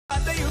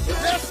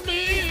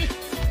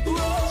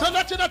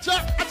that's it. I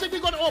think we're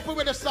going to open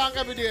with a song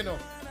every day, you know.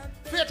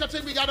 Faith, I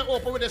think we got to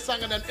open with a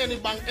song and then any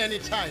bang,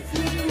 anytime.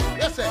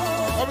 Yes, sir.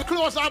 But we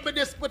close out with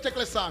this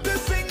particular song.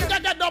 You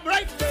got that dub,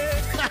 right?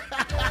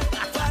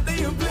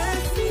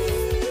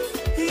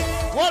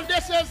 Well,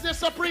 this is the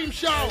Supreme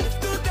Show.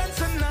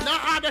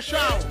 Not other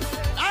show.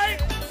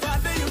 Alright?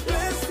 Father, you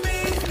bless me.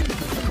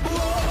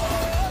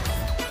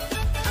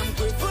 I'm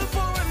grateful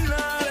for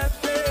another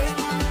day.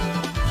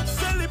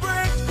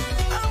 Celebrate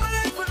our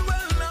life and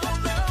well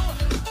now.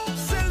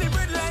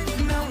 Celebrate life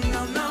now.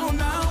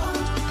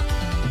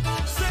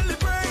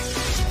 Celebrate.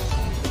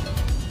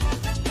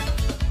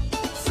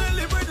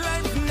 Celebrate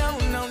life now.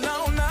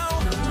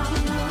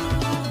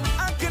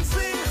 I can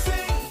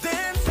sing,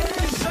 dance,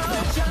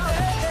 shout.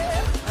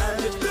 I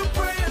live to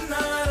pray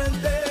another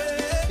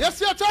day. Yes,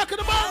 you're talking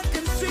about?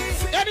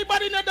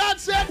 Anybody in the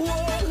dance set?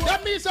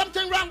 That means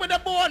something wrong with the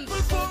bones.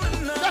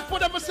 Just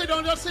put them sit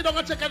down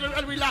and check it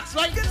and relax,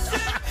 right?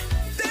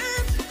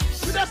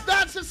 We just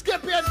dancing,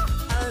 skipping,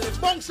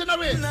 bouncing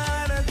away.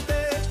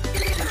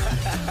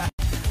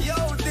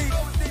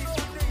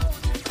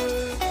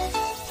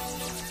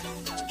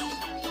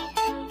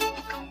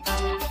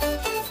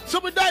 So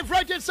we dive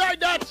right inside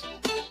that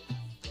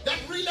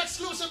real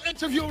exclusive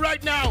interview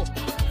right now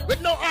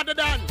with no other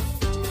than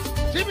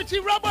Timothy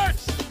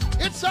Roberts.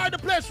 Inside the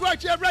place right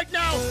here, right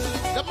now,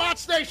 the Mart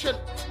Station.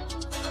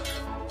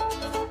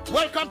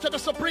 Welcome to the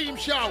Supreme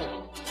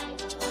Show.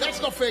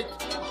 Let's go, Faith.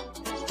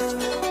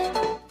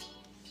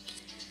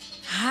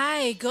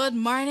 Hi, good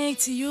morning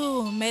to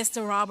you,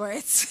 Mr.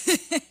 Roberts.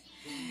 Good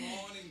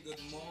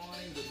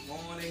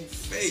morning,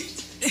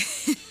 Faith.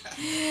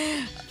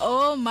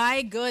 Oh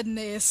my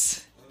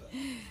goodness.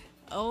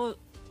 Oh,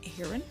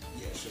 hearing?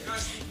 Yeah, sure.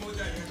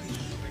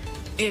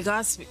 You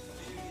gotta speak.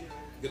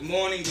 Good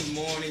morning,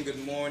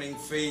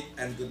 Faith,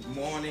 and good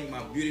morning,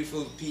 my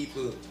beautiful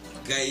people,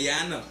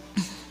 Guyana.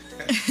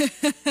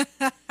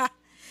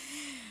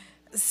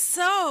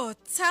 So,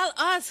 tell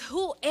us,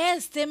 who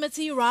is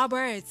Timothy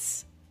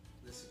Roberts?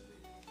 Listen,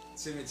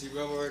 Timothy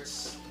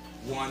Roberts,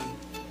 one,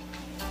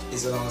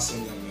 is an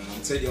awesome young man.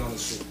 I'll tell you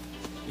honestly.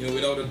 You know,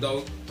 without a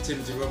doubt,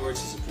 Timothy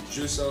Roberts is a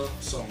producer,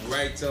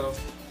 songwriter,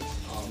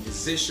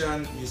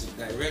 musician, music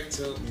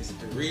director, music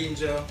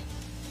arranger,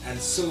 and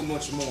so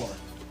much more.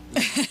 So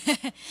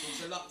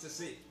it's a lot to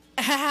say.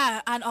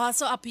 And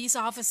also a peace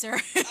officer.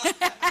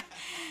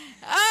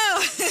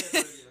 Oh.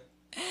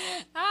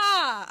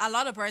 A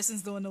lot of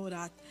persons don't know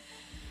that.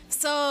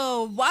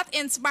 So, what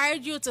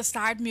inspired you to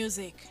start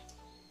music?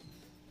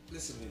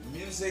 Listen,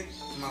 music,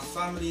 my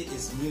family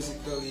is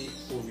musically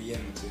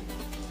oriented.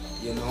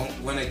 You know,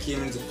 when I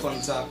came into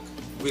contact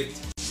with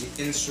the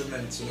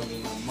instruments, you know,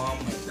 my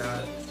mom, my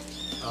dad,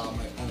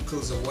 my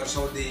uncles, I watched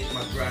how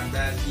my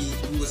granddad, he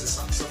was a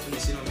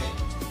saxophonist, you know what I mean?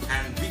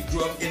 And we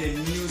grew up in a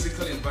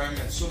musical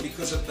environment. So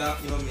because of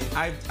that, you know what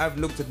I mean, I've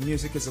looked at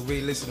music as a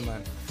way, listen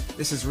man,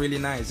 this is really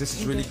nice, this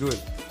is really good.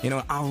 You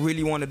know, I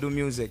really want to do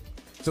music.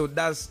 So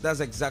that's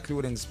exactly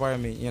what inspired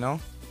me, you know?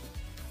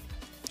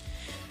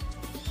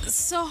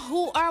 So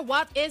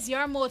what is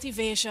your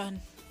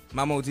motivation?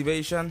 My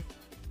motivation?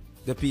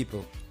 The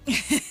people.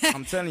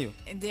 I'm telling you.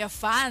 They're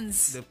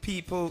fans. The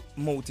people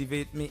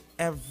motivate me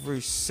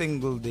every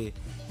single day.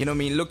 You know what I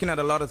mean? Looking at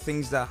a lot of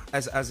things that,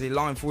 as a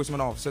law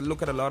enforcement officer,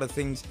 look at a lot of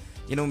things,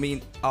 you know what I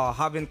mean?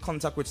 Having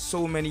contact with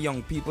so many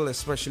young people,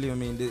 especially, I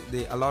mean,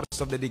 a lot of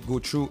stuff that they go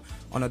through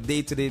on a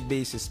day-to-day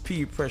basis,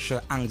 peer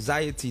pressure,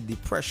 anxiety,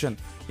 depression,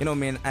 you know what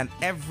I mean? And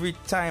every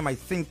time I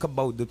think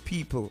about the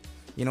people,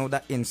 you know,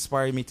 that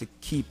inspire me to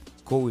keep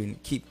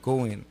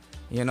going,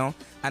 you know?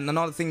 And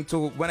another thing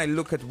too, when I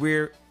look at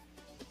where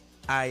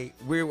I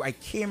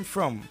came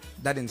from,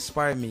 that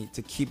inspired me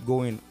to keep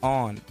going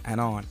on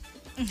and on.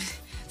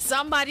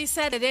 Somebody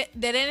said they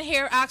didn't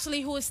hear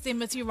actually who is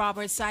Timothy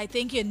Roberts, so I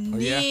think you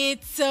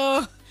need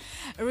to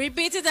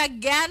repeat it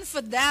again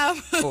for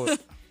them. Oh,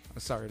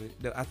 sorry,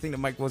 I think the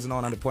mic wasn't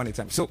on at the point in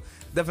time. So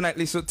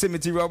definitely, so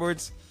Timothy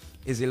Roberts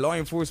is a law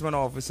enforcement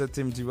officer.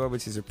 Timothy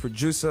Roberts is a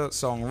producer,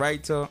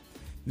 songwriter,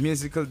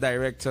 musical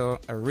director,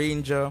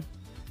 arranger,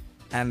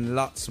 and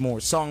lots more.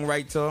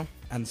 Songwriter,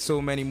 and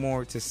so many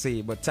more to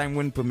say, but time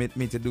wouldn't permit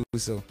me to do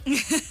so.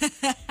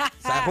 So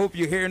I hope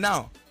you're here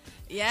now.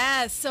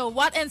 Yes. So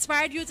what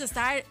inspired you to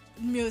start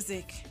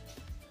music?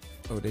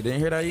 Oh, they didn't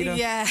hear that either?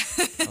 Yeah.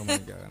 Oh my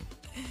God.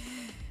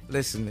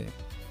 Listen, man.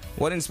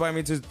 What inspired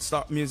me to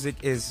start music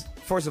is,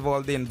 first of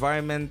all, the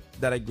environment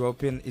that I grew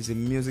up in is a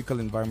musical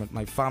environment.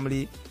 My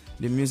family,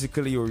 they're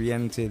musically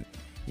oriented,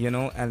 you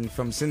know, and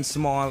from since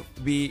small,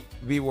 we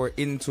were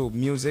into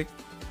music.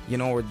 You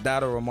know, our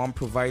dad or our mom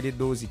provided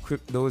those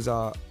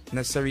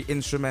necessary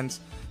instruments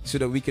so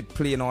that we could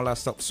play and all that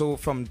stuff. So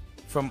from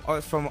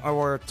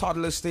our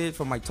toddler stage,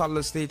 from my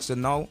toddler stage to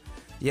now,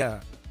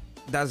 yeah,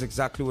 that's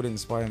exactly what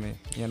inspired me,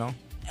 you know.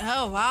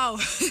 Oh wow.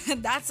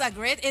 That's a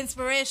great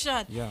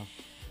inspiration. Yeah.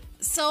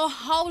 So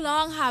how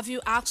long have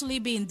you actually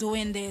been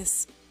doing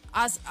this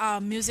as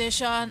a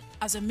musician,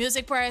 as a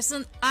music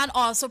person, and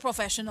also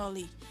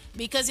professionally?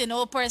 Because you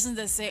know, persons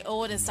that say,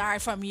 oh, they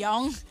start from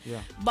young.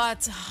 Yeah.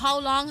 But how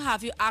long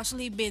have you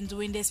actually been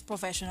doing this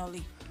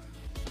professionally?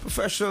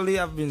 Professionally,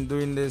 I've been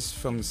doing this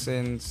from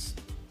since.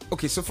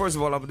 Okay, so first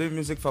of all, I've been doing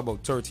music for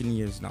about 13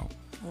 years now.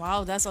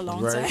 Wow, that's a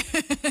long Right.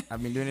 time.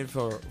 I've been doing it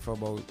for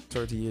about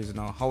 30 years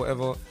now.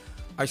 However,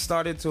 I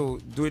started to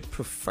do it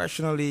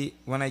professionally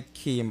when I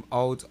came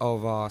out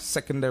of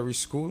secondary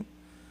school.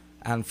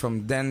 And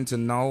from then to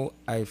now,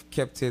 I've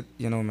kept it,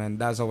 you know, man.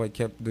 That's how I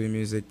kept doing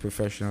music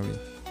professionally.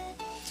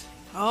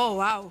 Oh,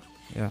 wow.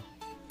 Yeah.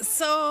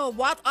 So,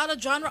 what other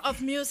genre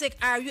of music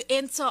are you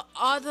into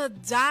other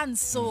than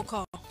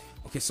soca?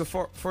 Okay, so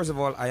first of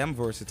all, I am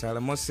versatile. I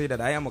must say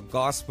that I am a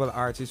gospel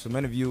artist. For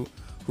many of you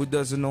who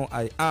doesn't know,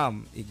 I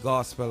am a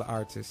gospel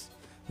artist.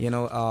 You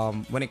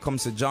know, when it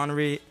comes to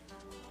genre,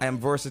 I am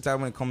versatile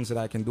when it comes to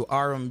that. I can do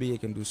R&B, I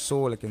can do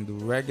soul, I can do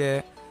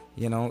reggae,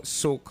 you know,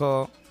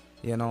 soca,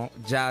 you know,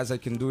 jazz, I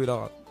can do it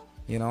all,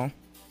 you know.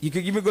 You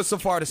can even go so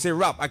far to say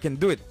rap, I can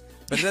do it.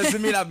 But it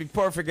doesn't mean I'll be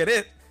perfect at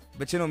it.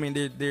 But you know what I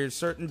mean, there's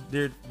certain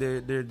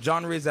there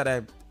genres that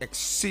are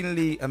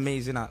exceedingly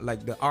amazing at,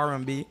 like the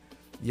R&B,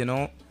 you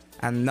know,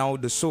 and now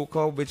the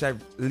soca, which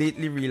I've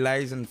lately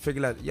realized and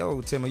figured out,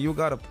 yo, Tim, you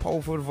got a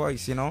powerful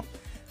voice, you know.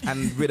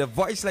 And with a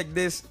voice like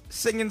this,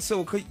 singing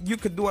soca, you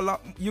could do a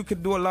lot, you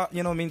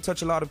know what I mean,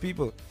 touch a lot of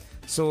people.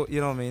 So,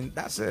 you know what I mean,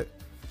 that's it.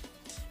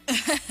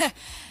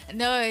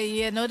 No,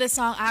 you know, the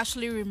song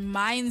actually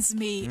reminds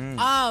me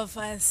of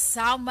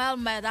Samuel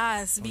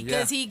Medas,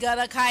 because he got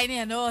a kind of,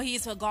 you know,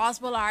 he's a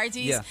gospel artist.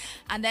 Yeah.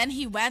 And then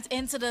he went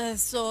into the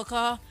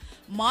soca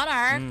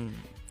monarch.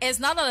 It's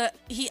not that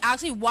he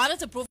actually wanted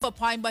to prove a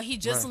point, but he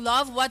just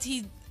loved what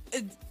he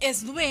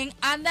is doing.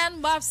 And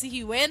then, Babs,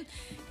 he win.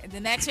 The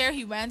next year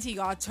he went, he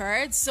got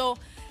third. So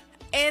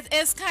it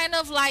is kind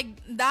of like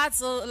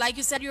that's like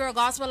you said, you're a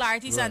gospel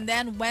artist and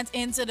then went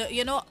into the,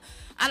 you know.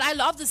 And I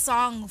love the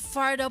song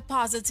for the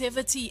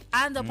positivity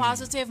and the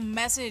positive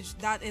message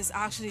that is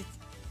actually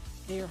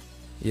there.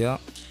 Yeah,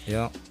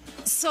 yeah.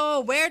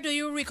 So where do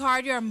you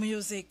record your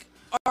music?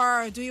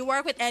 Or do you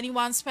work with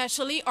anyone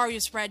specially, or you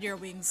spread your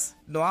wings?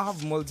 No, I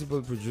have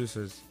multiple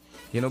producers,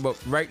 you know, but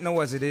right now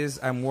as it is,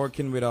 I'm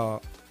working with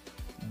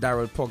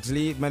Daryl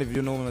Pugsley. Many of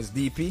you know him as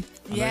DP.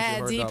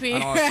 Yeah, DP.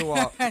 And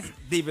also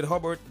David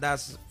Hubbard,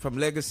 that's from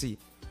Legacy,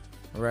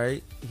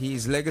 right?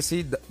 He's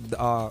Legacy,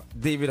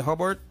 David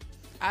Hubbard.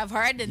 I've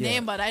heard the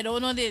name, but I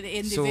don't know the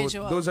individual.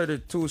 So those are the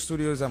two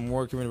studios I'm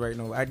working with right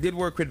now. I did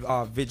work with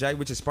Vijay,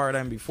 which is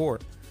Paradigm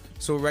before.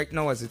 So right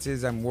now as it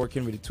is, I'm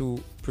working with the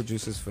two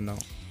producers for now.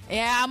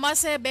 Yeah, I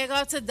must say big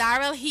up to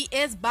Daryl. He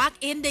is back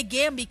in the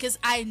game, because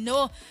I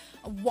know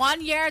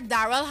 1 year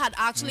Daryl had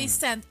actually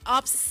sent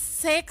up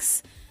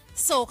 6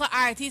 soca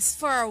artists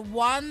for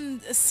one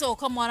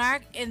soca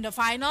monarch in the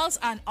finals,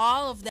 and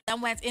all of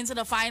them went into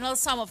the finals.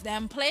 Some of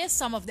them placed,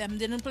 some of them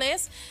didn't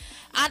place.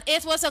 And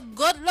it was a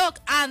good look.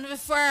 And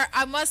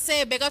I must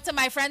say, big up to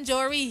my friend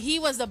Jory, he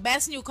was the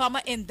best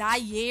newcomer in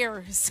that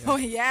year. So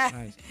yeah.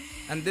 Nice.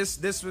 And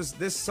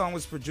this song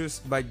was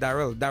produced by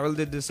Daryl. Daryl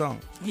did the song.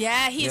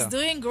 Yeah, he's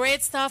doing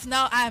great stuff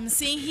now. I'm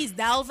seeing he's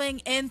delving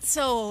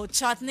into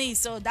chutney,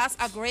 so that's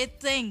a great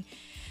thing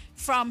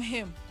from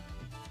him.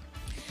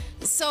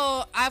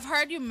 So I've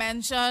heard you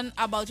mention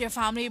about your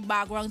family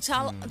background.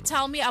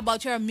 Tell me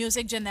about your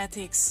music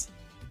genetics.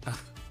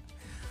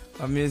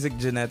 Music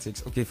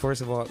genetics. Okay,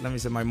 first of all, let me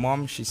say my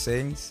mom, she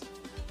sings.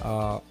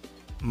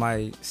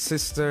 My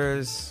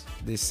sisters,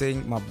 they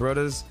sing. My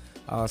brothers,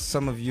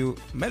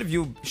 many of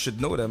you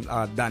should know them.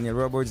 Daniel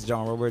Roberts,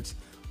 John Roberts.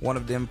 One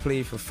of them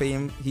play for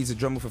Fame. He's a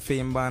drummer for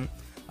Fame band.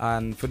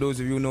 And for those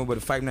of you who know about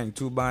the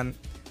 592 band,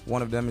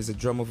 one of them is a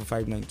drummer for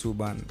 592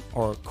 band,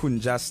 or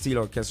Kunja Steel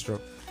Orchestra.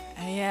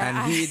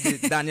 Yeah.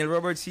 And Daniel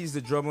Roberts, he's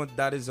the drummer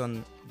that is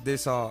on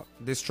this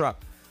track.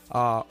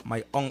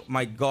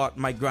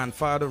 My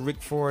grandfather,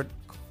 Rick Ford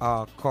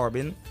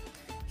Corbin,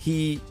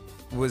 he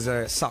was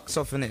a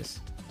saxophonist,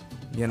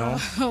 you know.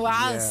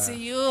 Wow, yeah.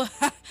 see you.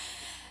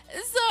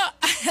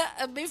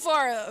 So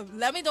before,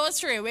 let me don't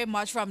stray away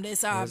much from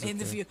this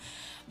interview,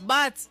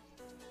 but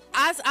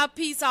as a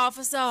peace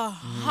officer,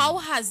 how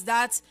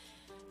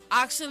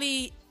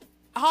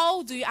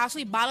do you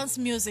actually balance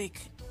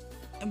music?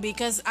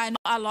 Because I know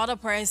a lot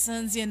of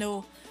persons, you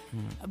know,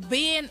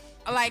 being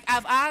like,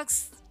 I've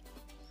asked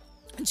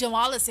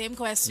Jamal the same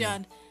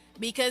question,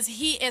 because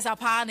he is a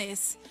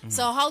panist.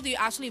 So how do you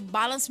actually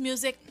balance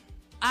music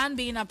and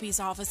being a peace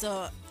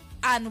officer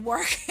and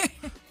work?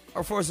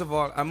 First of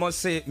all, I must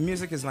say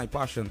music is my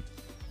passion,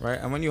 right?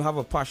 And when you have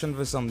a passion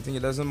for something,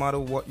 it doesn't matter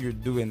what you're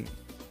doing,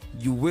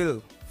 you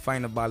will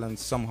find a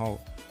balance somehow.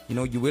 You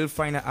know, you will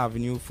find an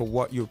avenue for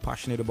what you're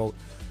passionate about.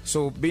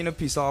 So being a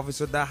peace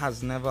officer, that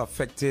has never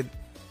affected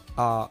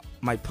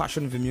my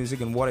passion for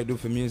music and what I do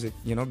for music,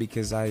 you know,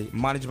 because I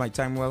manage my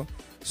time well.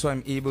 So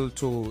I'm able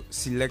to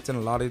select and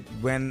allot it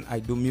when I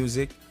do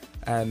music,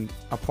 and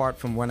apart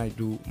from when I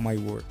do my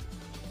work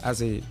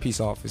as a peace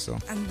officer.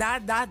 And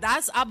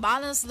that's a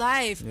balanced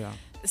life. Yeah.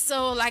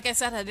 So like I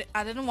said,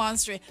 I didn't want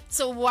straight.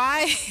 So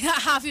why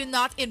have you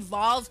not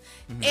involved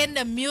in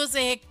the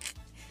music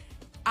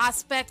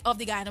aspect of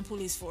the Guyana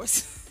Police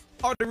Force?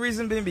 The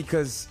reason being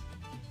because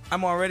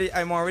I'm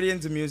already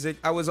into music.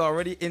 I was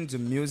already into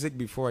music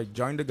before I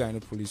joined the Guyana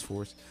Police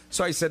Force.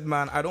 So I said,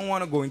 man, I don't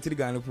want to go into the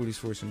Guyana Police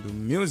Force and do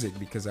music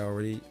because I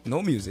already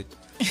know music.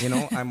 You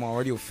know, I'm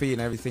already a fan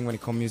and everything when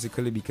it comes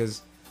musically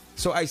because.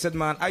 So I said,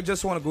 man, I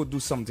just want to go do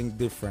something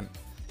different.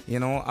 You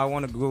know, I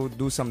want to go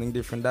do something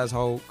different. That's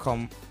how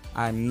come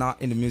I'm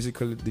not in the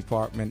musical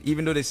department.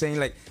 Even though they're saying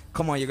like,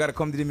 come on, you got to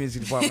come to the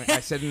music department. I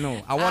said,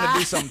 no, I want to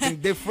do something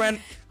different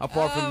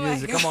apart from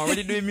music. I'm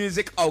already doing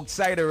music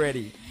outside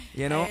already.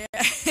 You know?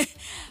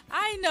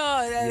 I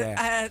know.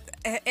 Yeah.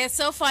 It's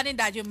so funny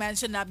that you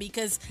mentioned that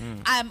because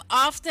I'm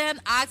often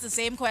asked the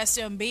same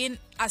question, being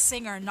a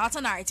singer, not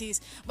an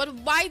artist. But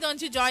why don't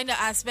you join the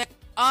aspect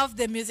of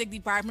the music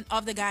department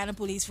of the Guyana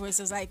Police Force?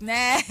 It's like,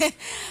 nah.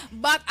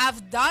 But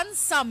I've done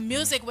some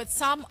music with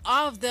some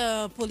of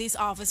the police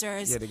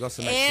officers Yeah, they got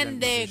some in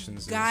excellent the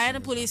musicians and Guyana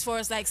singers, Police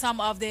Force, like some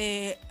of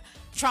the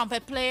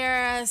trumpet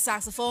players,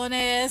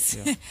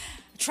 saxophonists, Yeah.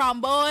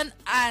 trombone,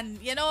 and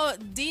you know,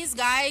 these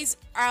guys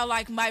are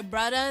like my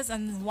brothers,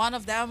 and one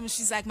of them,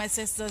 she's like my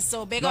sister.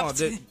 So big up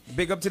to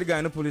big up to the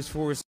Guyana Police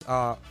Force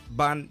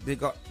band. They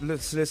got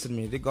listen to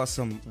me. They got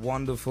some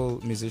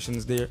wonderful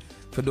musicians there.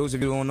 For those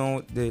of you who don't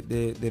know,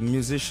 the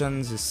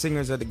musicians, the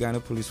singers at the Guyana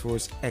Police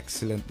Force,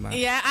 excellent, man.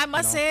 Yeah, I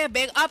must say,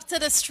 big up to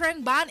the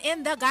string band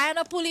in the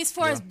Guyana Police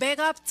Force. Yeah. Big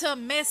up to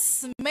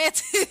Miss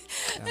Smith.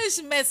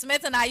 Miss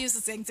Smith and I used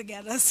to sing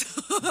together.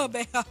 So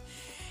big up.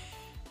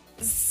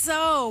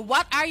 So,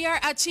 what are your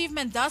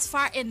achievements thus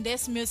far in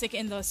this music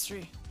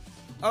industry?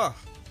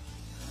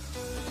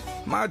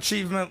 My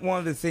achievement, one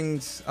of the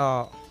things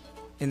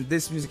in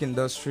this music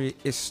industry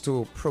is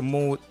to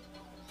promote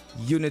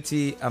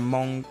unity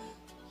among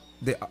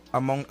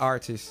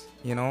artists.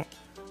 You know,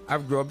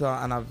 I've grown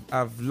up and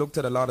I've looked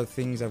at a lot of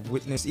things. I've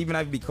witnessed. Even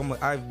I've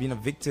been a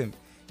victim.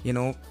 You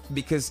know,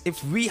 because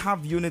if we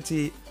have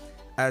unity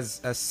as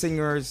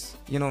singers,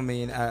 you know what I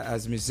mean,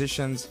 as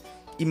musicians.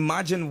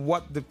 Imagine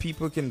what the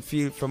people can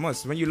feel from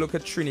us. When you look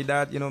at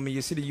Trinidad, you know what I mean,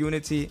 you see the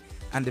unity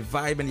and the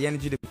vibe and the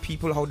energy, the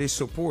people, how they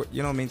support,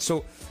 you know what I mean.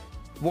 So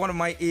one of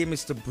my aim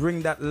is to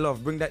bring that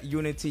love, bring that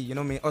unity, you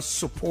know what I mean, us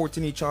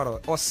supporting each other,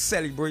 us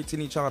celebrating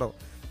each other,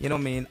 you know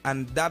what I mean.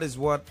 And that is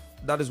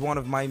one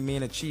of my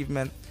main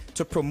achievements,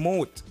 to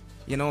promote,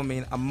 you know what I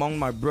mean, among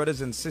my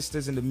brothers and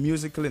sisters in the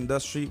musical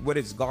industry, whether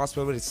it's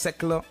gospel, whether it's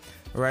secular,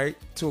 right,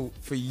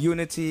 for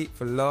unity,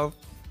 for love,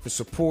 for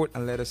support,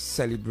 and let us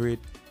celebrate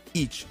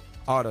each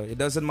other. It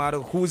doesn't matter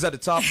who's at the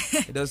top.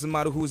 It doesn't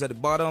matter who's at the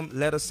bottom.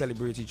 Let us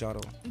celebrate each other.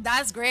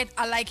 That's great.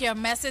 I like your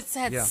message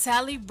said,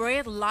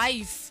 celebrate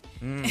life.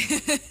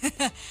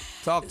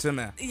 Talk to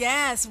me.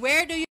 Yes.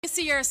 Where do you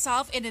see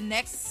yourself in the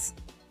next,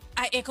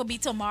 it could be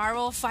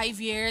tomorrow,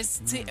 5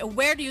 years.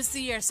 Where do you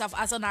see yourself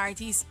as an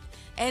artist?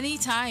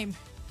 Anytime.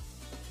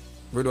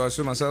 Where do I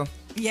see myself?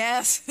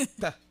 Yes.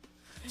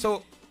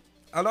 So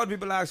a lot of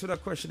people ask me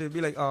that question. They'll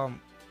be like, how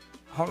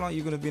long are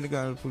you going to be in the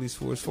Guyana Police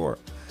Force for?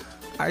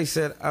 I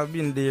said, I've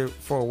been there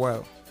for a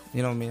while.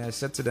 You know what I mean? I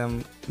said to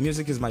them,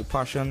 music is my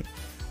passion.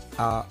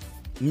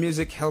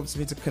 Music helps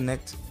me to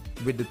connect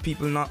with the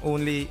people, not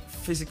only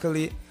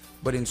physically,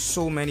 but in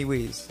so many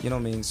ways. You know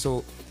what I mean?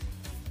 So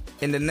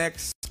in the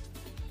next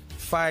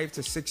 5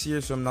 to 6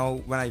 years from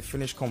now, when I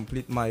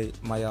complete my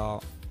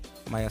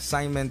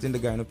assignment in the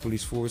Guyana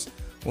Police Force,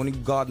 only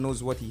God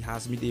knows what He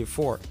has me there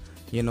for.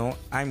 You know,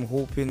 I'm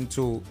hoping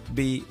to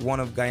be one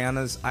of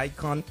Guyana's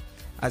icon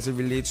as it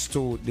relates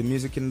to the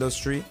music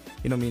industry,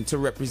 you know what I mean, to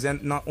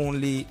represent not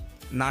only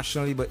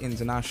nationally but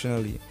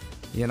internationally,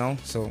 you know.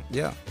 So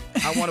yeah,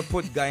 I want to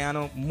put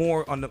Guyana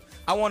more on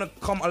I want to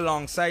come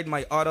alongside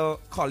my other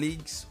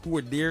colleagues who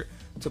are there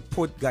to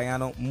put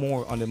Guyana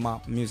more on the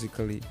map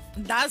musically.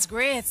 That's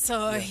great.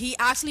 So he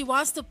actually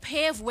wants to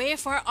pave way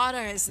for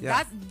others.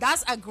 Yeah.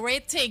 That's a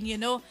great thing, you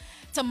know,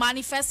 to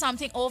manifest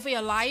something over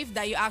your life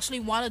that you actually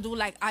want to do.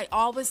 Like I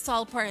always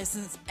tell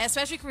persons,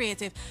 especially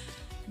creative,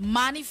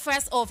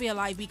 manifest over your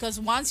life, because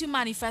once you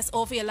manifest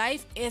over your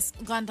life, it's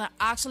gonna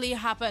actually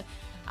happen.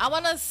 I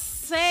want to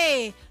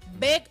say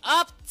big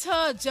up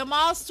to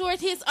Jamal Stewart.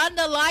 He's on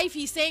the live.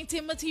 He's saying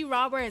Timothy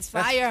Roberts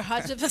fire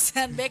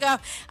 100%. Big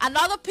up.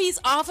 Another peace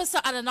officer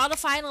and another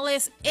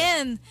finalist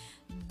in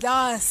the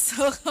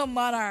Soca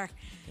Monarch.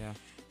 Yeah.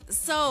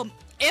 So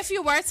if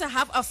you were to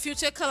have a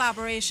future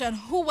collaboration,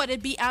 who would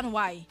it be and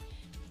why?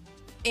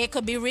 It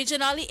could be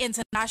regionally,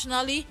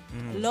 internationally,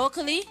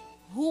 locally.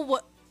 Who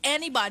would?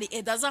 Anybody.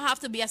 It doesn't have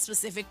to be a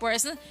specific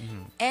person.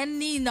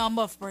 Any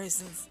number of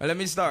persons. Well, let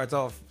me start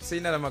off.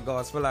 Seeing that I'm a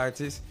gospel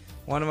artist,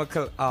 one of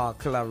my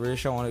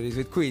collaboration one of these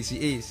with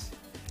Kwesi Ace.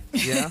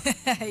 Yeah,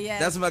 Yeah.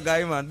 that's my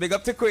guy, man. Big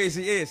up to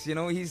Kwesi Ace. You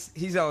know,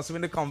 he's also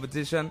in the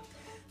competition,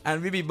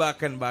 and we be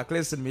back and back.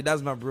 Listen to me,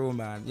 that's my bro,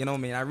 man. You know what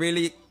I mean? I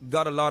really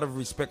got a lot of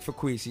respect for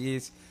Kwesi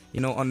Ace, you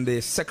know, on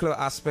the secular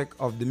aspect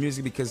of the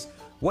music, because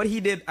what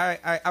he did,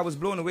 I was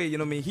blown away. You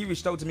know what I mean? He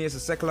reached out to me as a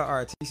secular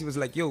artist. He was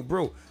like, yo,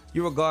 bro,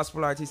 you're a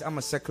gospel artist, I'm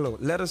a secular.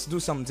 Let us do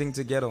something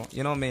together.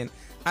 You know what I mean?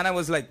 And I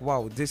was like,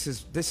 wow, this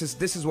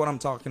is what I'm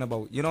talking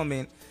about. You know what I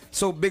mean?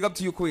 So big up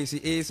to you, Kwesi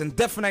Ace, and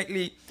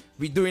definitely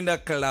we doing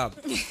that collab.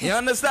 You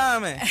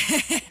understand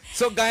me?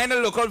 So Guyana,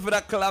 look out for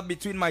that collab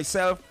between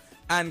myself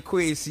and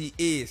Kwesi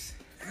Ace.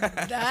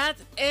 That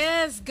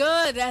is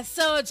good.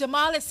 So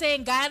Jamal is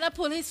saying Guyana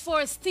Police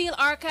Force Steel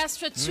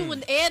Orchestra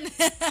tuned in.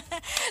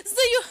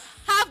 So you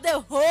have the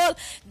whole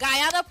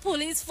Guyana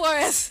Police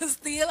Force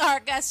Steel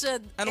Orchestra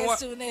is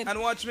tuned in. And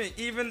watch me,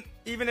 even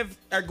if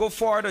I go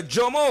forward,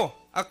 Jomo,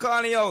 I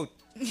call you out.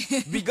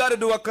 We gotta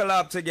do a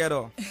collab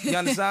together. You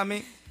understand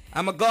me?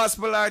 I'm a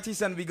gospel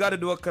artist and we gotta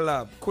do a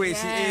collab.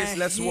 Kwesi Ace,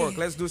 let's work.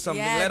 Let's do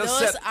something. Yeah, let us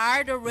those set,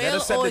 are the real let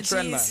us set OGs. the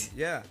trend, man.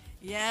 Yeah.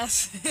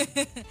 Yes.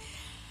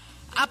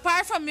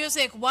 Apart from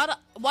music, what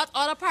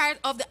other part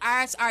of the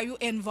arts are you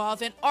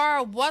involved in,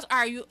 or what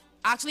are you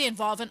actually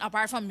involved in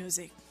apart from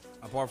music?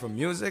 Apart from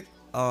music,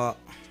 well,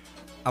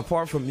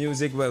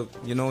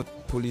 you know,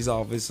 police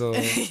officer.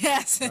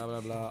 Yes. Blah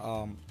blah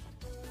blah.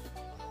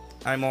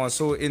 I'm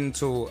also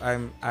into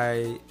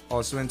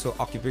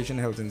occupation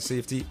health and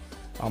safety.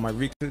 I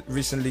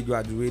recently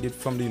graduated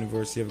from the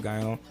University of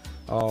Guyana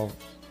of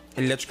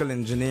electrical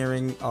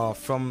engineering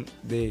from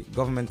the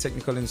Government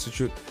Technical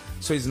Institute.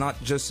 So it's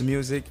not just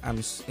music.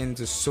 I'm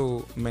into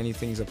so many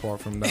things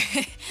apart from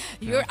that.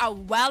 You're a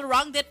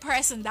well-rounded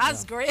person.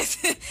 That's great.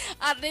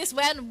 At least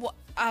when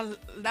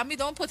let me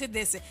don't put it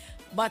this way,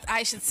 but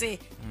I should say,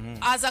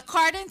 as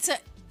according to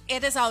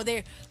it is out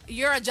there,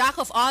 you're a jack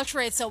of all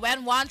trades. So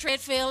when one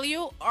trade fail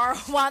you or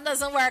one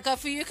doesn't work out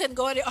for you, you can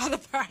go the other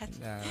part.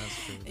 Yeah,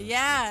 that's true.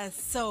 Yeah.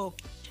 So,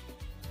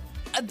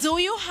 do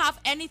you have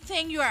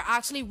anything you are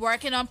actually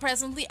working on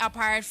presently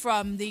apart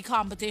from the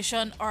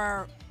competition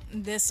or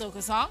this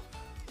soca song?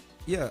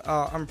 Yeah,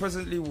 I'm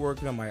presently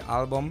working on my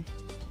album,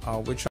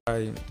 which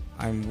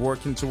I'm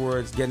working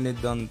towards getting it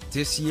done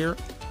this year.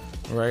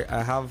 Right,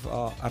 I have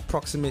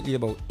approximately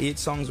about 8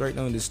 songs right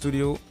now in the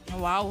studio.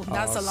 Wow,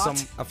 that's a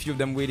lot. A few of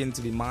them waiting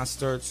to be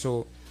mastered.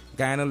 So,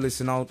 Guyana,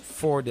 listen out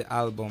for the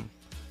album,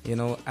 you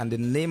know. And the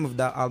name of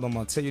that album,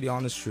 I'll tell you the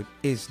honest truth,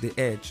 is The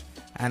Edge.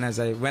 And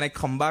when I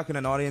come back in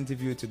another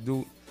interview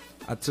to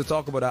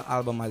talk about that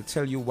album, I'll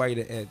tell you why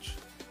The Edge.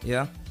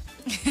 Yeah.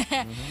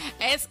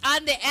 It's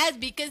on the edge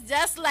because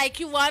just like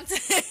you want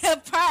a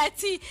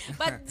party,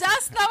 but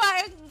just now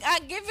I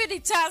give you the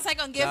chance, I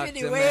can give you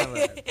the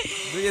way.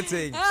 Do your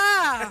thing.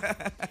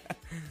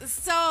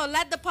 So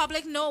let the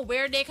public know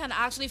where they can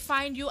actually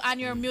find you and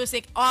your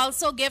music.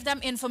 Also give them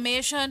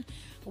information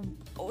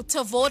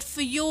to vote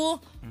for you.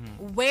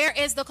 Where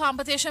is the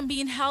competition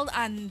being held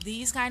and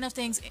these kind of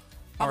things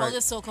about the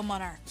Soca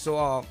Monarch.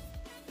 So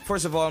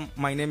first of all,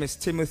 my name is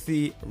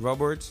Timothy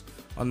Roberts.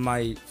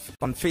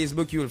 On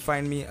Facebook, you will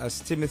find me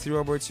as Timothy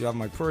Roberts. You have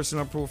my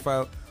personal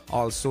profile.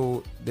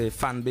 Also, the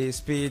fan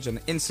base page on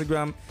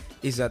Instagram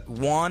is at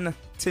 1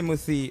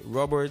 Timothy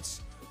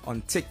Roberts.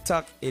 On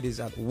TikTok, it is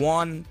at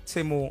 1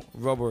 Timo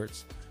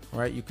Roberts.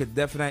 Right? You could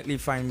definitely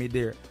find me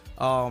there.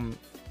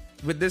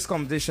 With this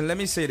competition, let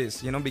me say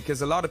this, you know,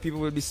 because a lot of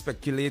people will be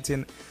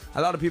speculating.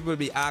 A lot of people will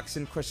be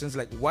asking questions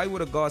like, why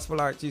would a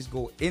gospel artist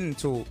go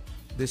into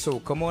the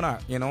Soca Monarch,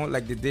 you know,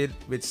 like they did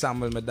with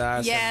Samuel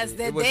Medas. Yes,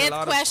 they did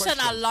question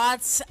a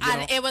lot,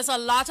 and it was a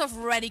lot of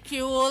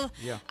ridicule,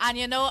 and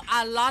you know,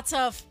 a lot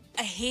of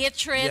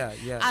hatred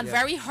and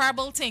very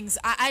horrible things.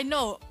 I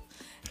know.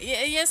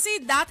 You see,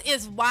 that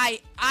is why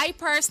I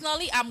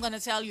personally, I'm gonna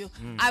tell you,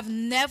 I've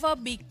never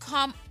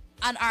become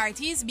an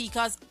artist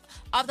because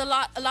of a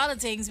lot of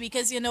things.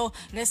 Because you know,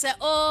 they say,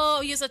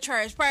 oh, you're a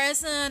church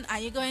person, are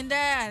you going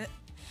there?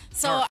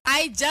 So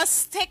I just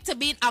stick to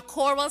being a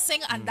choral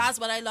singer, and that's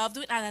what I love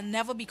doing, and I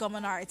never become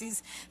an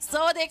artist.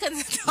 So they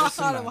can talk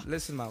all about.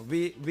 Listen, man,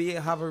 we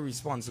have a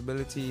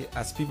responsibility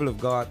as people of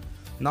God,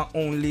 not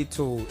only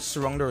to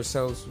surround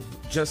ourselves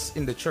just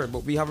in the church,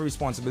 but we have a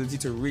responsibility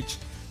to reach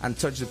and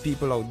touch the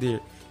people out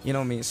there. You know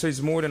what I mean? So it's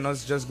more than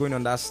us just going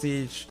on that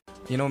stage.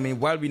 You know what I mean?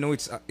 While we know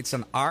it's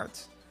an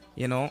art,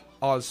 you know,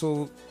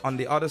 also on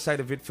the other side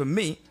of it, for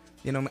me,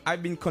 you know,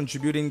 I've been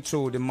contributing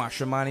to the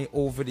Mashramani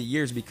over the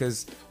years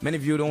because many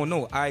of you don't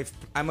know,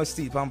 I'm a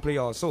steel pan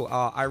player also.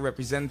 I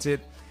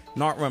represented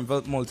North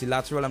Randolph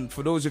Multilateral, and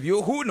for those of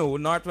you who know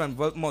North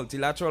Randolph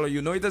Multilateral, or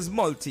you know it as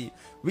Multi,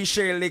 we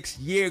share licks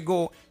year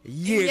go,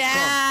 year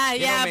come.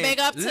 Yeah, big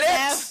up to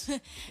them.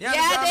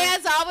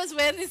 There's always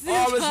win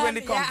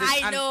the competition.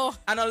 Yeah, I know.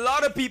 And a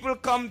lot of people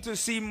come to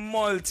see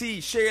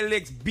Multi, share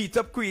licks, beat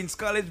up Queen's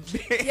College.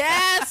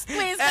 Yes,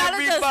 Queen's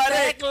College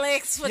does big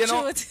licks for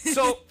truth.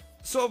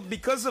 So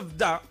because of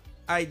that,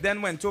 I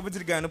then went over to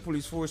the Guyana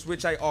Police Force,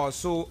 which I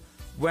also,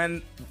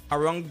 when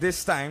around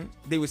this time,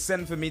 they would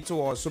send for me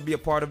to also be a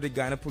part of the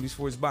Guyana Police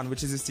Force band,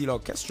 which is a steel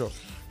orchestra,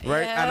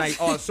 right? Yeah. And I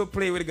also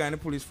play with the Guyana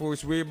Police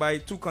Force, whereby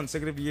 2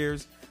 consecutive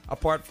years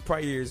apart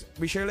prior years,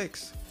 we share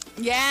licks.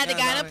 Yeah, the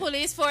Guyana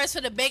Police Force for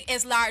the big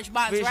is large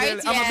bands,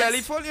 right? I'm a belly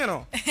full, you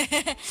know.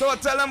 So I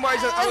tell them, boys,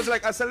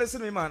 I said,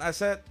 listen to me, man. I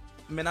said,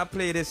 man, I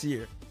play this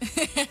year.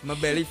 My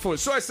belly full.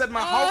 So I said,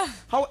 man,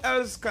 how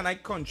else can I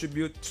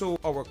contribute to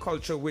our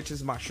culture, which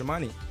is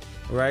Mashramani,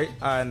 right?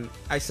 And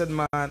I said,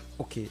 man,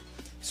 okay.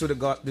 So they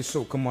got this,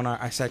 so come on,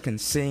 I said, I can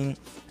sing,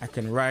 I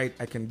can write,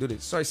 I can do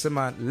this. So I said,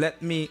 man,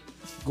 let me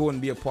go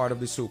and be a part of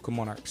the Soca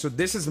Monarch. So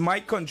this is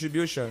my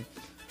contribution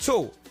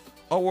to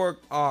our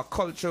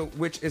culture,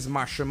 which is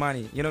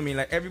matrimony. You know what I mean?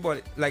 Like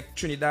everybody, like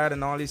Trinidad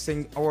and all these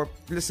things. Or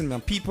listen,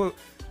 man, people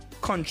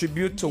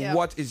contribute to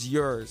what is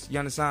yours. You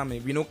understand me?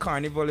 We know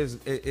Carnival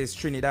is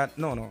Trinidad.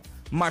 No.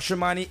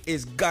 Matrimony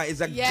is a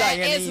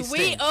Guyanese it's we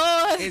thing.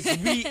 own. It's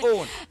we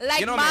own. Like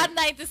you know Mad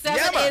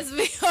 97 is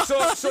we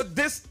own. So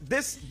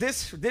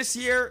this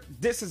year,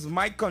 this is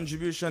my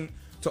contribution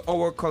to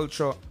our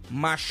culture,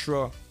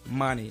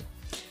 matrimony.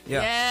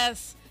 Yeah.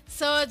 Yes.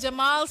 So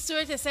Jamal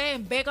Stewart is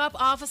saying, big up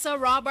Officer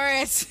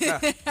Roberts.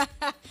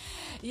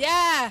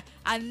 Yeah,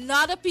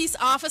 another peace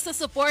officer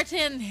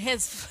supporting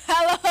his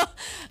fellow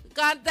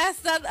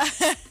contestant.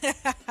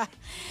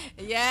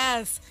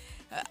 Yes.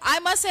 I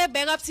must say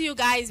big up to you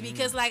guys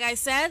because like I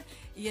said,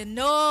 you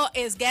know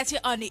it's get you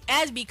on the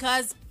edge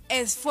because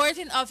it's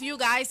 14 of you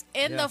guys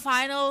in the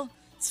final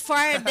for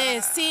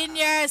the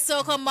senior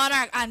Soca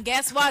Monarch, and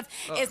guess what?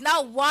 It's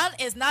not one,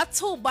 it's not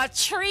two, but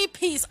 3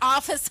 peace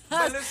officers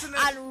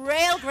and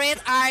real great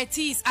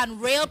artists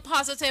and real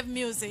positive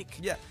music.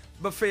 Yeah,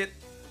 but Faith,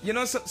 you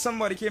know,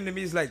 somebody came to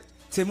me, is like,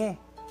 Timo,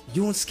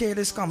 you don't scared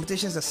this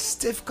competition, it's a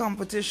stiff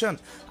competition.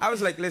 I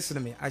was like, listen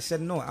to me. I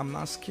said, no, I'm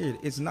not scared.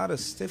 It's not a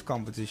stiff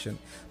competition,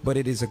 but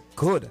it is a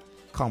good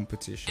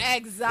competition.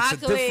 Exactly.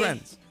 It's a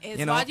difference. It's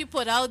you know? what you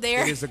put out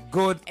there. It is a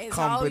good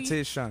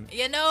competition.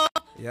 You know,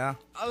 yeah.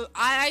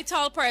 I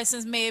tell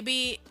persons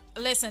maybe,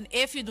 listen,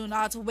 if you do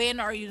not win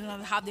or you do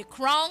not have the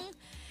crown,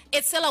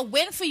 it's still a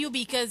win for you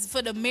because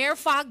for the mere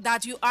fact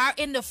that you are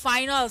in the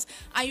finals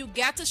and you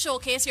get to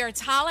showcase your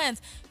talent,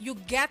 you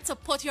get to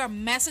put your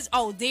message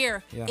out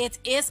there. Yeah. It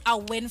is a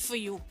win for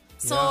you.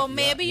 So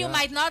maybe you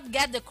might not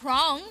get the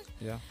crown.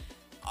 Yeah.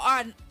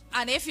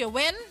 And if you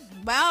win,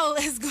 well,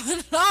 it's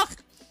good luck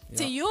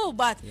to you,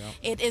 but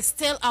it is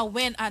still a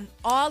win. And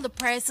all the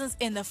persons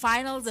in the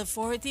finals, the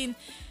 14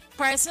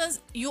 persons,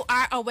 you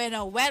are a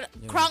winner. Whether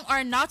crown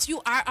or not,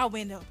 you are a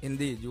winner.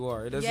 Indeed, you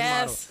are. It doesn't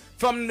matter.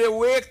 From the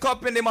wake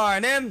up in the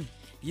morning,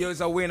 you're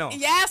a winner.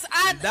 Yes,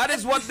 and that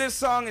is what this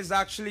song is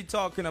actually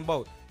talking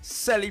about.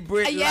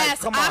 Celebrate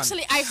life. Come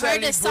actually, on. I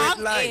heard the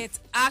song. Life.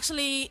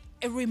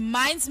 It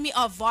reminds me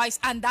of Voice,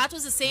 and that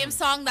was the same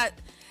song that,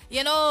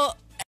 you know,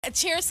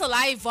 Cheers to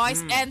Life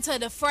Voice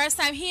entered the first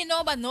time. He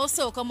know but no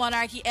Soca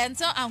Monarch. He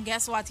entered, and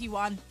guess what? He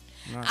won.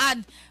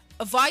 And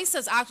Voice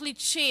has actually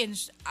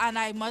changed, and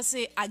I must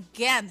say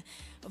again,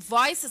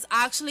 Voice has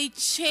actually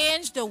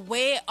changed the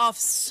way of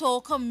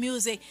soca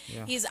music.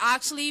 He's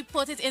actually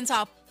put it into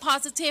a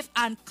positive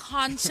and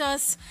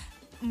conscious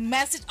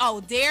message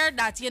out there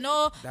that, you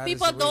know,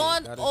 people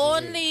don't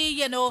only,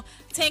 you know,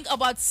 think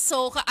about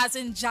soca as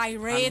in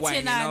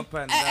gyrating and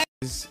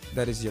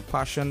that is your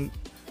passion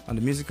on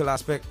the musical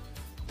aspect.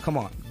 Come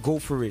on, go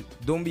for it.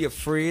 Don't be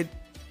afraid.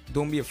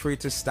 Don't be afraid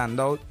to stand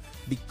out.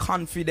 Be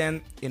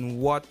confident in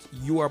what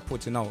you are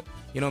putting out.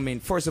 You know what I mean?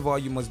 First of all,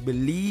 you must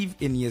believe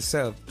in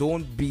yourself.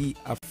 Don't be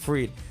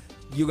afraid.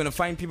 You're going to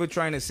find people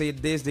trying to say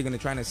this, they're going to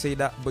try to say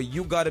that, but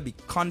you got to be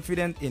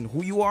confident in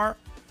who you are,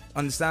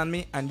 understand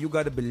me? And you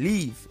got to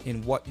believe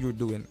in what you're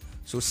doing.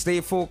 So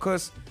stay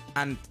focused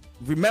and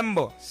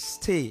remember,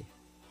 stay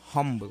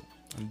humble.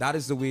 And that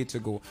is the way to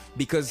go.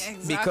 Because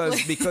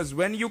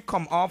when you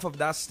come off of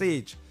that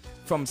stage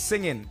from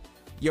singing,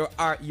 your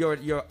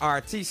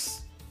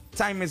artist,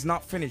 time is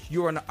not finished.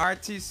 You're an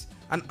artist.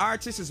 An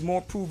artist is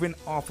more proven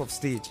off of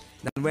stage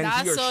than when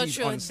he or she's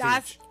on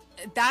stage.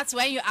 That's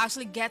when you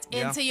actually get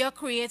into your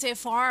creative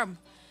form.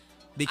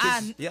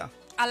 Because,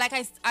 and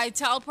like I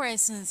tell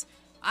persons,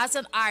 as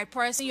an art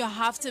person, you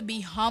have to be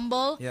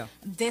humble,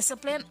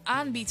 disciplined,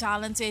 and be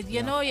talented.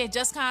 You know, you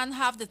just can't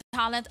have the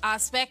talent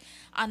aspect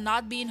and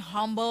not being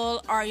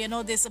humble or, you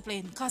know,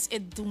 disciplined, because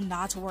it do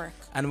not work.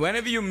 And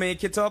whenever you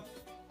make it up,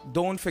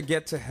 don't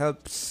forget to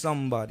help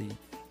somebody.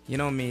 You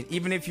know what I mean?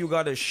 Even if you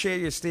gotta share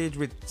your stage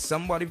with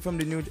somebody from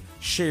the new,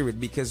 share it,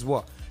 because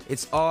what?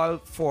 It's all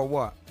for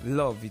what?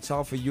 Love. It's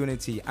all for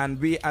unity. And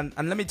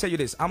let me tell you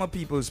this, I'm a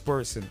people's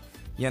person.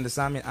 You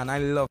understand me? And I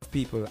love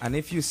people. And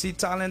if you see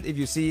talent, if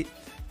you see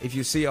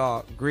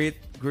great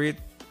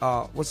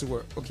what's the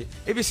word? Okay.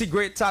 If you see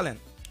great talent,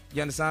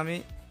 you understand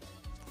me?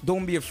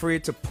 Don't be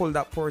afraid to pull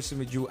that person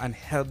with you and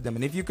help them.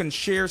 And if you can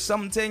share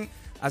something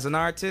as an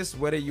artist,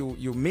 whether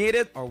you made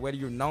it or whether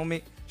you now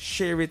make,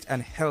 share it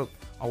and help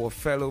our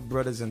fellow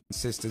brothers and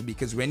sisters,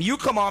 because when you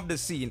come off the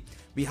scene,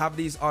 we have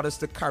these others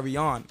to carry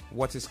on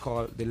what is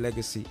called the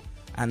legacy,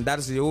 and that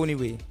is the only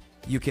way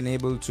you can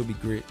able to be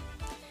great.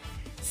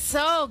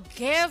 So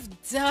give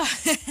the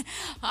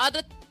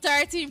other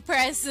 13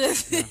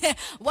 persons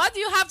what do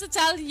you have to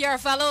tell your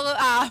fellow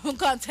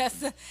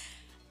contestants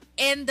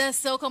in the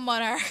Soca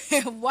Monarch?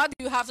 What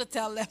do you have to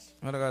tell them?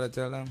 What I gotta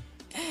tell them?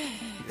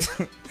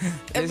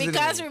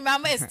 Because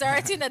remember, it's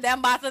 13 of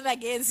them battling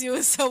against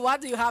you, so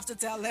what do you have to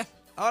tell them?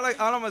 All I'm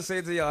gonna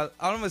say to y'all,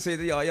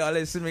 y'all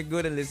listen me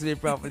good and listen me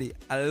properly.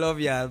 I love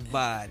y'all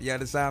bad. You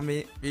understand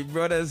me? We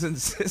brothers and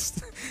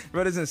sisters,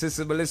 but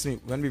listen me,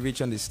 when we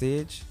reach on the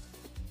stage,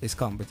 it's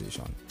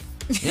competition.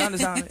 You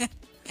understand me?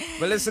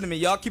 But listen to me,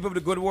 y'all keep up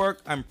the good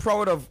work. I'm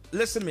proud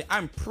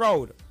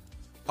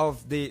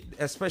of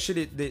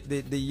especially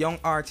the young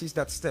artists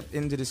that stepped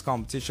into this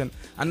competition,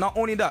 and not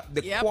only that,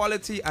 the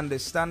quality and the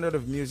standard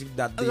of music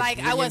that they like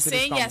bring I was into this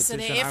saying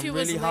yesterday, if I'm you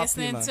really was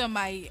listening happy, to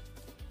my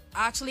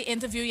actually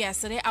interview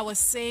yesterday, I was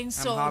saying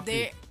so happy.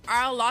 there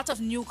are a lot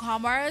of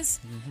newcomers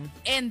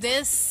in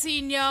this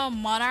senior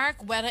monarch,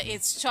 whether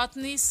it's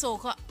chutney,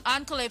 soca,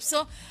 and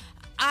calypso.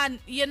 And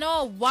you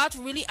know what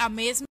really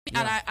amazed me,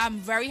 and I'm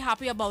very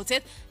happy about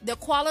it, the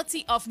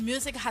quality of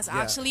music has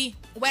actually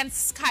went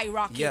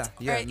skyrocket,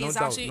 or it is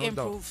actually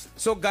improved.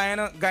 So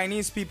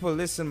Guyanese people,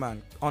 listen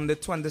man, on the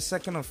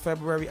 22nd of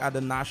February at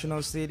the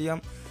National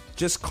Stadium,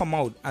 just come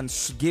out and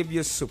give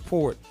your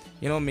support,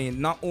 you know what I mean,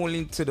 not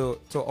only to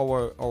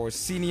our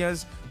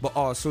seniors, but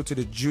also to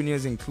the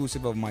juniors,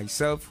 inclusive of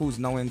myself, who's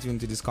now entering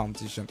into this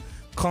competition.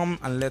 Come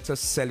and let us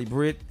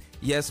celebrate.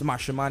 Yes,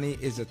 Mashimani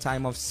is a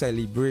time of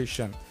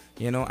celebration,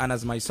 you know, and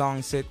as my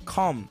song said,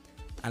 come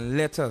and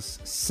let us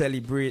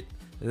celebrate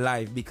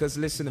life. Because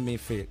listen to me,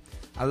 Faith,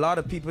 a lot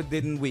of people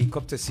didn't wake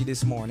up to see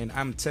this morning.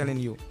 I'm telling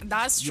you.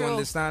 That's true. You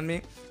understand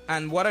me?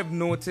 And what I've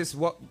noticed,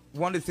 one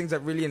of the things that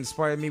really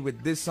inspired me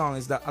with this song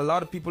is that a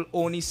lot of people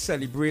only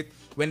celebrate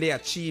when they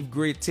achieve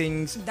great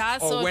things.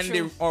 That's or so when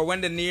true. or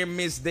when they near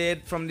miss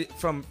death or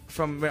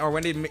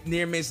when they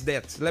near miss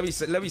death. Let me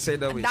say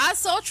that way. That's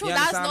so true. You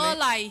That's understand no me?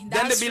 lie. Then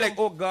That's they be true. like,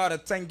 oh God, I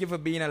thank you for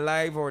being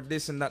alive, or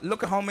this and that.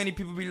 Look at how many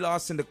people we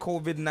lost in the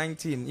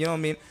COVID-19. You know what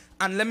I mean?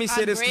 And let me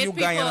say this to you,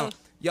 Guyana.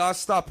 Y'all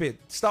stop it.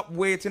 Stop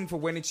waiting for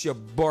when it's your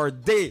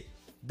birthday.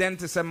 Then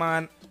to say,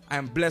 man,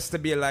 I'm blessed to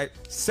be alive.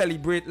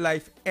 Celebrate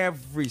life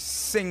every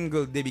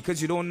single day,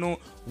 because you don't know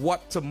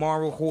what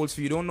tomorrow holds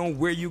for you. You don't know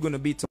where you're going to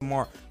be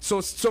tomorrow.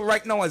 So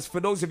right now, as for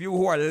those of you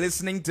who are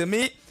listening to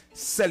me,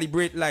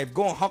 celebrate life.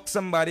 Go and hug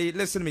somebody.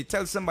 Listen to me.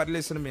 Tell somebody,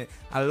 listen to me.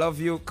 I love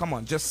you. Come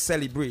on, just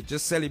celebrate.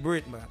 Just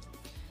celebrate, man.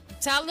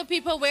 Tell the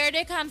people where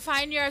they can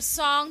find your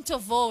song to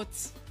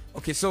vote.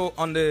 Okay, so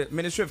on the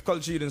Ministry of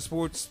Culture, Youth and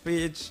Sports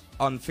page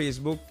on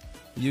Facebook,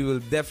 you will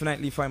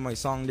definitely find my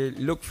song there.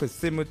 Look for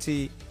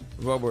Timothy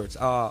Roberts.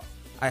 I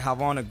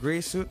have on a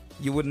gray suit.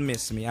 You wouldn't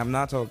miss me. I'm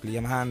not ugly.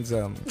 I'm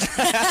handsome.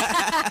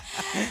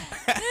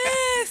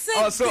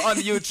 Also on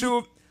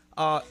YouTube,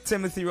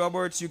 Timothy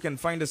Roberts, you can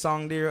find the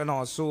song there. And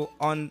also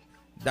on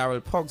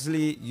Daryl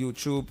Pugsley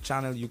YouTube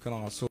channel, you can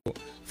also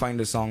find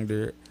the song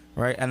there.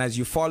 Right? And as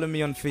you follow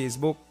me on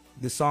Facebook,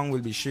 the song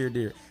will be shared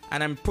there.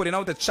 And I'm putting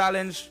out a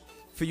challenge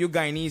for you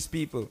Guyanese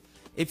people.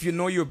 If you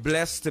know you're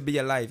blessed to be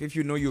alive, if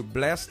you know you're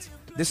blessed,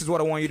 this is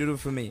what I want you to do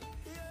for me.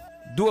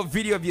 Do a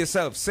video of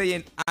yourself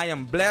saying, I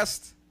am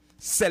blessed,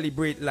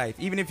 celebrate life.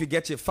 Even if you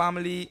get your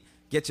family,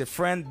 get your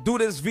friend, do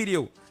this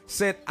video.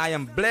 Say, I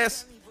am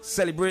blessed,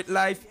 celebrate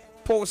life,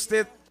 post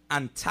it,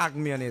 and tag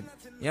me on it.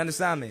 You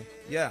understand me?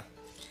 Yeah.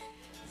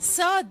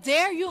 So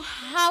there you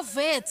have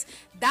it.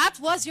 That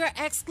was your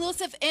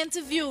exclusive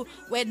interview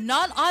with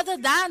none other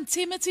than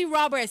Timothy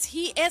Roberts.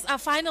 He is a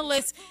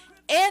finalist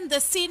in the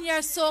Senior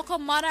Soca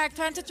Monarch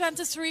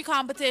 2023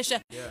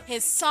 competition. Yeah.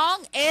 His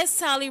song is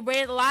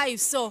Celebrate Life.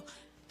 So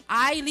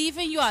I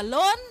leaving you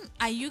alone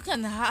and you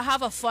can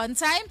have a fun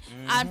time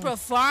and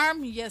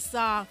perform your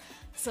song.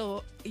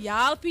 So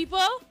y'all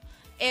people,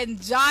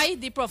 enjoy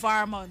the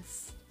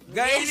performance.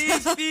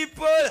 Guyanese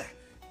people,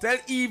 tell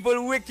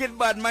evil, wicked,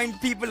 bad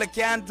mind people that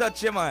can't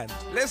touch you, man.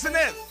 Listen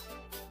this.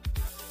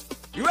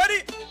 You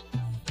ready?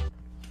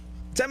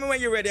 Tell me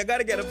when you're ready. I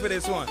gotta get up for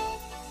this one.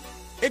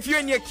 If you're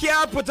in your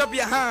car, put up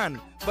your hand,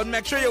 but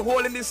make sure you're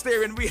holding the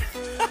steering wheel.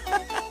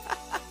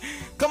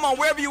 Come on,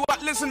 wherever you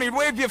at, listen to me.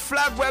 Wave your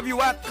flag wherever you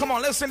at. Come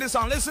on, listen to this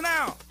song. Listen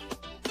now.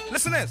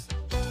 Listen to this.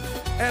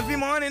 Every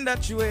morning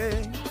that you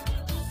wake.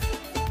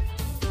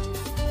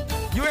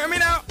 You hear me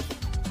now?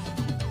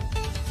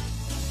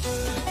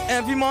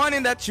 Every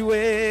morning that you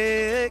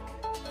wake,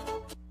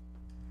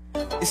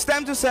 it's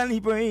time to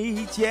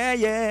celebrate. Yeah,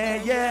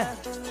 yeah, yeah.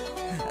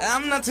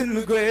 I'm not in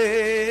the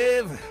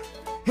grave.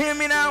 Hear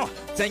me now.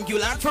 Thank you,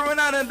 Lord, for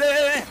another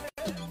day.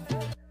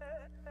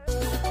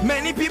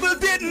 Many people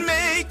didn't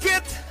make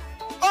it.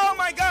 Oh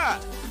my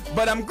God.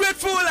 But I'm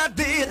grateful I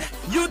did.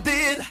 You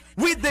did.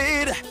 We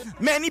did.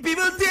 Many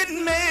people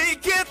didn't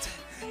make it.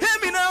 Hear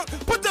me now.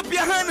 Put up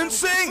your hand and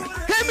sing.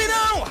 Hear me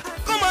now.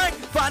 Oh my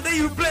Father,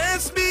 you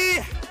bless me.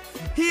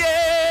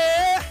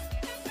 Yeah.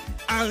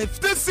 I'll live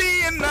to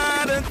see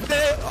another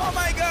day. Oh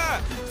my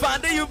God.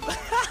 Father, you.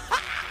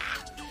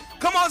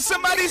 Come on,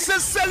 somebody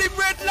says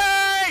celebrate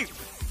life.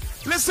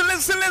 Listen,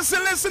 listen,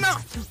 listen, listen now.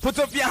 Put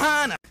up your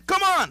hand.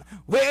 Come on.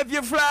 Wave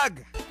your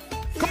flag.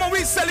 Come on, we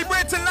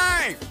celebrating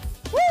life.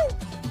 Woo.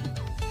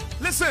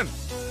 Listen.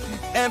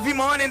 Every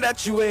morning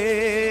that you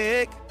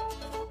wake,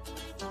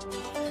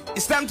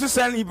 it's time to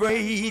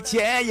celebrate.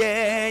 Yeah,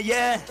 yeah,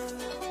 yeah.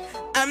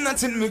 I'm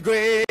not in my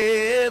grave.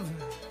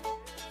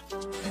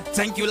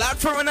 Thank you, Lord,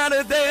 for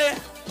another day.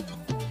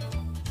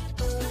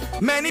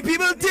 Many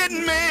people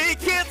didn't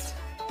make it,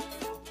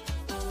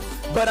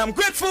 but I'm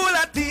grateful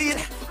I did.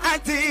 I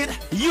did.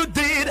 You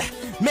did.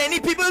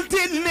 Many people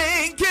didn't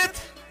make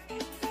it.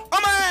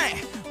 Oh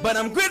my. But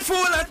I'm grateful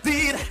I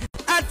did.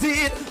 I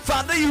did.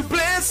 Father, you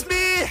bless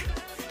me.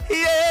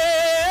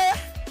 Yeah.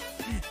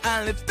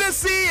 I live to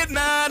see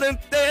another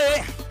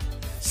day.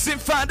 Say,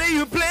 Father,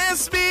 you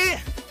bless me.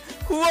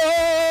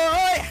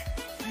 Whoa,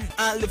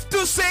 I live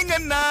to sing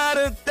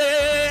another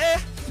day.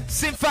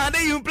 Say, Father,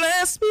 you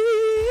bless me.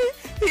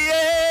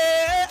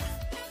 Yeah,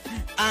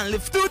 I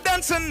live to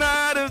dance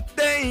another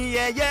day.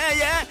 Yeah, yeah,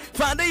 yeah.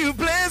 Father, you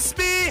bless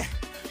me.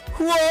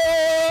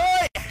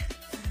 Whoa,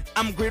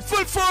 I'm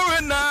grateful for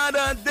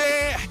another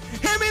day.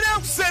 Hear me now,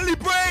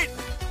 celebrate.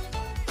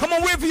 Come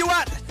on, wherever you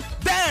at,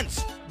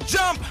 dance,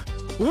 jump,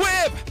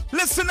 whip.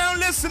 Listen now,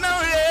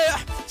 yeah.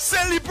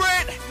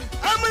 Celebrate.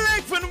 I'm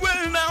alive and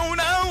well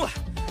now.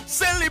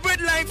 Celebrate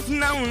life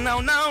now.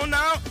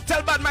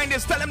 Tell bad mind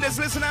this, tell them this,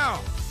 listen now.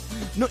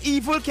 No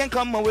evil can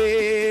come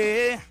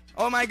away.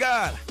 Oh my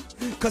God,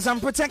 cause I'm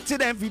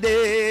protected every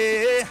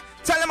day.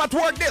 Tell them at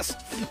work this.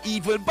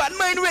 Evil, bad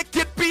mind,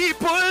 wicked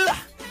people.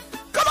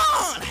 Come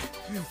on,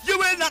 you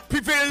will not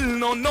prevail.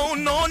 No.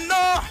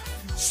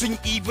 Sing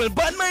evil,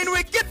 bad mind,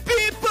 wicked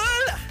people.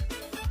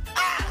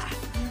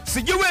 So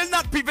you will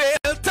not prevail.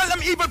 Tell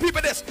them evil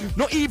people this.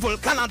 No evil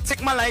cannot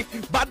take my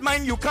life. Bad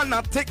mind, you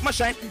cannot take my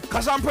shine.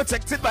 Cause I'm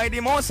protected by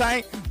the Most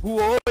High.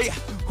 Whoa.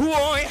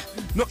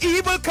 No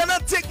evil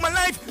cannot take my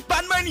life.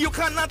 Bad mind, you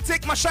cannot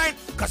take my shine.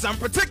 Cause I'm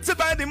protected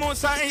by the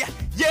Most High.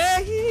 Yeah.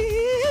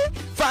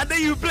 Father,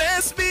 you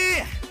bless me.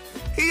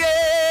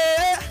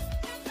 Yeah.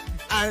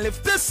 I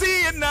live to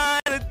see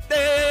another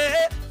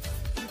day.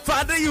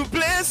 Father, you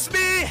bless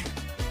me.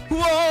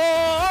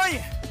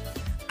 Whoa.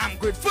 I'm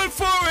grateful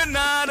for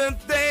another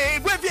day.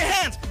 Wave your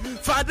hands.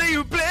 Father,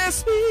 you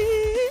bless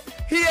me.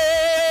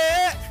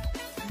 Yeah.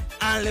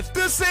 I live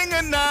to sing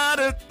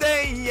another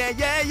day.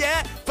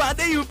 Yeah.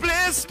 Father, you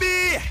bless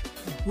me.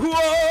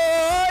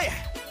 Whoa.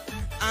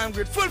 I'm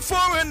grateful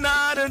for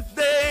another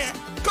day.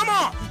 Come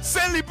on,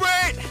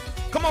 celebrate.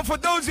 Come on, for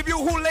those of you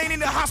who laying in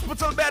the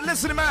hospital bed,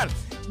 listen to me, man.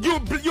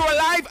 You're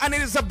alive and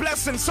it is a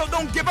blessing, so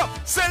don't give up.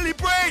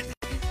 Celebrate.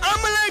 I'm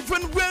alive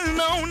and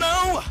well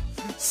now.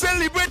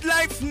 Celebrate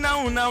life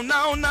now.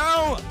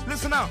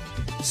 Listen now.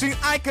 Sing,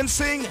 I can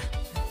sing,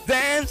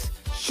 dance,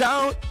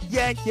 shout,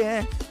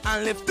 yeah.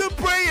 I live to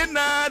pray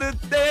another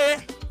day.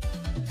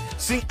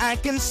 Sing, I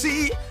can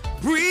see,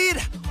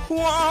 breathe,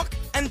 walk,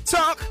 and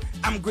talk.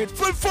 I'm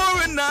grateful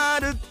for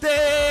another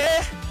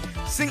day.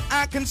 Sing,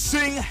 I can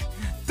sing,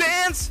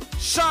 dance,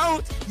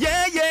 shout,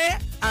 yeah.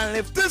 I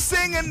live to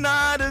sing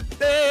another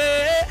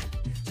day.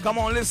 Come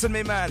on, listen to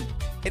me, man.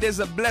 It is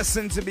a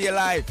blessing to be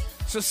alive.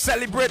 So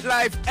celebrate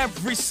life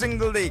every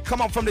single day.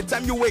 Come on, from the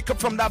time you wake up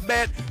from that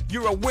bed,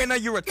 you're a winner,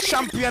 you're a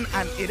champion,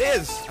 and it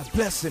is a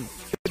blessing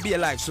to be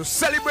alive. So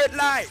celebrate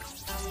life.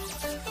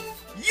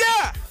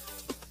 Yeah!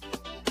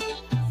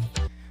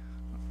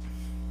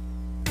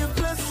 You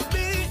bless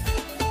me,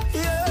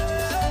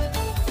 yeah.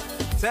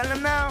 Tell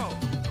them now.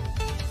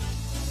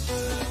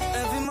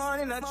 Every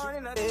morning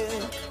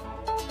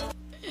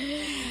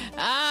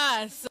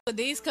so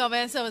these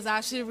comments I was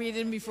actually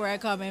reading before I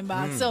coming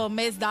back. So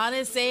Miss Donna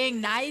is saying,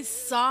 nice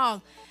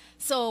song.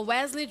 So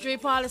Wesley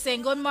Drepal is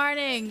saying, good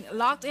morning,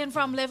 locked in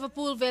from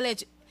Liverpool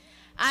Village.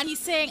 And he's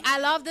saying, I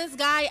love this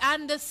guy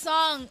and the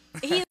song.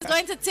 He's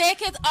going to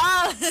take it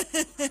all.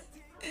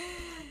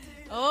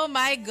 Oh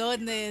my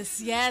goodness.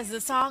 Yes,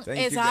 the song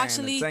is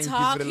actually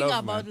talking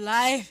about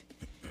life.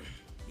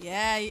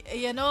 Yeah,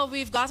 you know,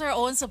 we've got our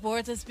own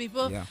supporters,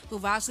 people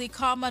who've actually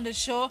come on the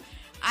show.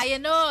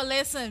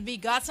 Listen, we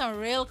got some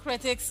real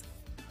critics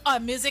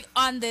on music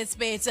on this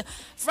page.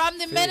 From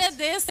the minute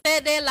they say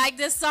they like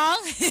this song,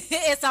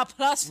 it's a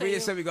plus for you. You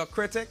said we got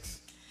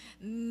critics?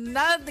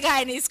 Not the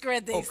guy needs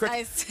critics.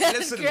 I said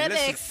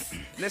critics.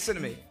 Listen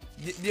to me.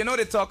 You know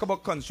they talk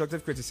about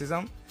constructive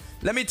criticism?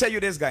 Let me tell you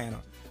this, guy,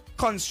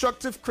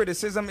 constructive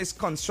criticism is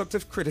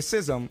constructive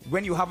criticism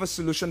when you have a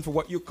solution for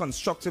what you're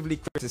constructively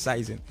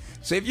criticizing.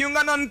 So if you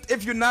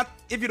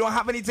don't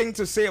have anything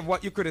to say of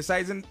what you're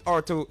criticizing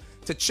or to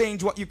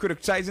change what you're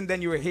criticizing,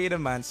 then you're a hater,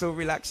 man. So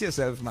relax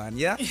yourself, man,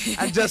 yeah?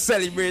 And just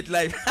celebrate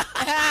life.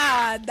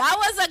 That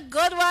was a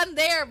good one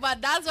there,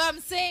 but that's what I'm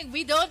saying.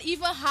 We don't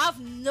even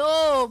have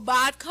no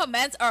bad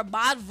comments or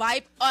bad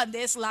vibe on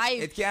this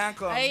live. It can't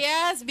come.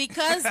 Yes,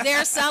 because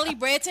they're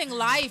celebrating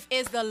life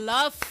is the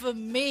love for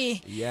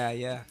me.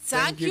 Yeah.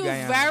 Thank you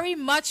very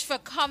much for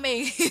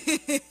coming.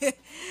 It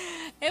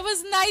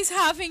was nice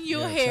having you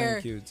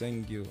here.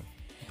 Thank you.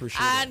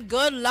 Appreciate and it.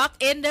 Good luck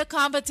in the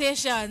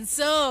competition.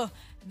 So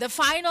the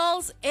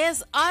finals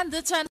is on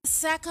the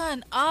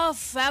 22nd of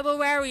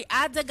February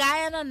at the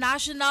Guyana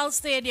National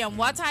Stadium.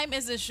 What time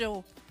is the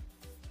show?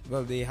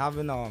 Well, they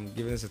haven't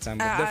given us a time,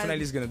 but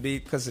definitely it's gonna be,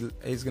 because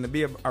it's gonna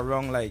be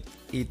around like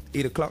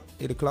 8 o'clock,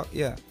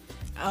 yeah.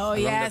 Oh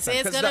yes,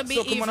 it's gonna be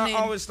evening. So come on, I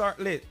always start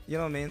late, you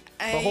know what I mean?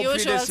 But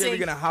hopefully this year we're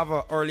gonna have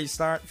an early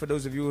start. For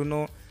those of you who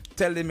know,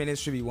 tell the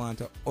ministry we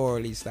want an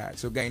early start.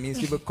 So Guyanese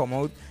people come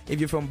out. If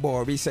you're from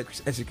Borby, so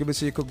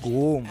you could go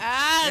home.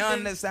 You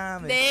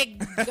understand me?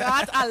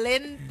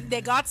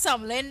 They got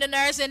some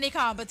Londoners in the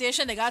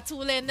competition. They got 2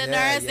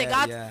 Londoners. They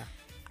got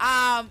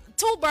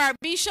two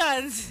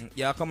Barbicians.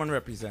 Yeah, come and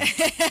represent.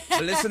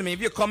 But listen to me, if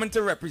you're coming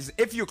to represent,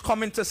 if you're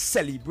coming to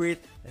celebrate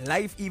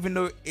life, even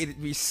though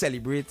it be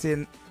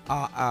celebrating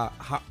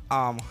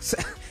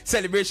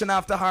celebration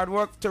after hard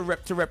work, to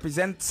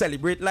represent,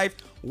 celebrate life,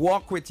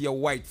 walk with your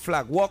white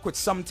flag, walk with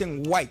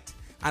something white,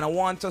 and I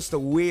want us to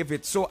wave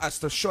it so as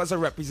to show us a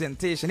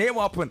representation. Here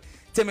what happened,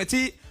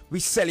 Timothy, we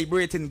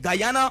celebrating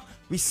Guyana,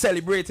 we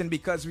celebrating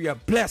because we are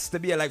blessed to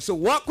be alive. So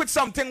walk with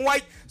something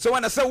white, so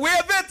when I say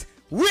wave it,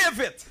 wave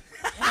it.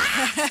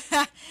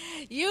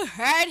 You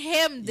heard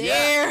him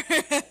there.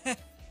 Yeah.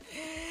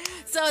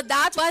 So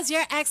that was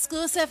your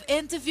exclusive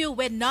interview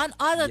with none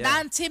other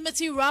than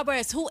Timothy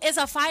Roberts, who is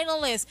a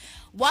finalist,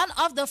 one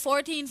of the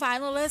 14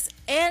 finalists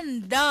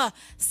in the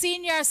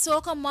Senior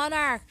Soca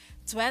Monarch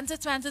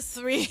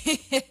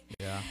 2023.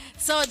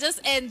 So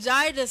just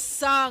enjoy the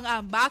song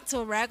and back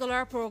to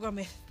regular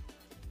programming.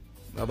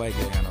 Bye-bye,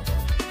 Guyana.